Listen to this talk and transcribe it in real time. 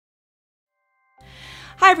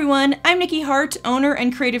Hi everyone, I'm Nikki Hart, owner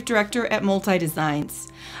and creative director at Multi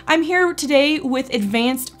Designs. I'm here today with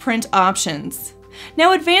advanced print options.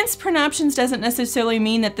 Now, advanced print options doesn't necessarily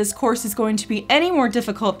mean that this course is going to be any more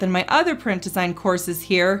difficult than my other print design courses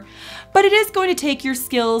here, but it is going to take your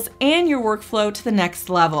skills and your workflow to the next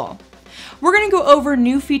level. We're going to go over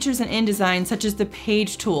new features in InDesign such as the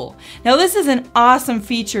page tool. Now, this is an awesome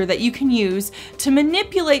feature that you can use to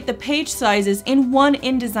manipulate the page sizes in one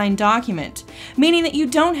InDesign document, meaning that you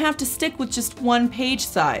don't have to stick with just one page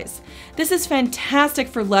size. This is fantastic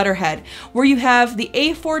for letterhead, where you have the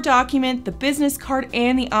A4 document, the business card,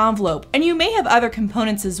 and the envelope, and you may have other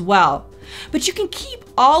components as well. But you can keep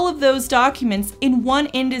all of those documents in one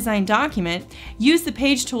InDesign document, use the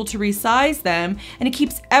page tool to resize them, and it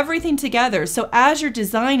keeps everything together. So as you're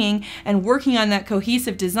designing and working on that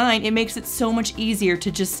cohesive design, it makes it so much easier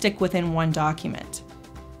to just stick within one document.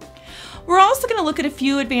 We're also going to look at a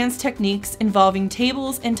few advanced techniques involving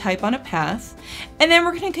tables and type on a path, and then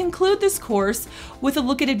we're going to conclude this course with a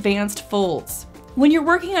look at advanced folds. When you're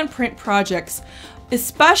working on print projects,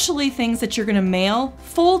 especially things that you're going to mail,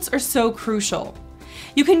 folds are so crucial.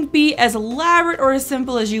 You can be as elaborate or as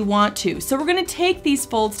simple as you want to. So we're going to take these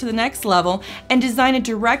folds to the next level and design a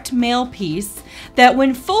direct mail piece that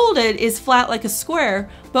when folded is flat like a square,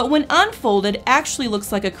 but when unfolded actually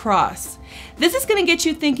looks like a cross. This is going to get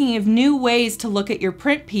you thinking of new ways to look at your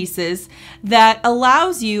print pieces that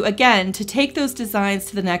allows you, again, to take those designs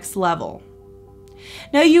to the next level.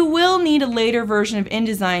 Now, you will need a later version of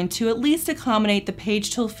InDesign to at least accommodate the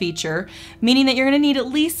page tool feature, meaning that you're going to need at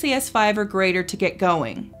least CS5 or greater to get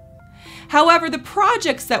going. However, the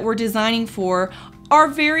projects that we're designing for are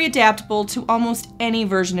very adaptable to almost any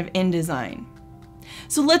version of InDesign.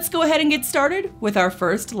 So let's go ahead and get started with our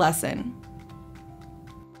first lesson.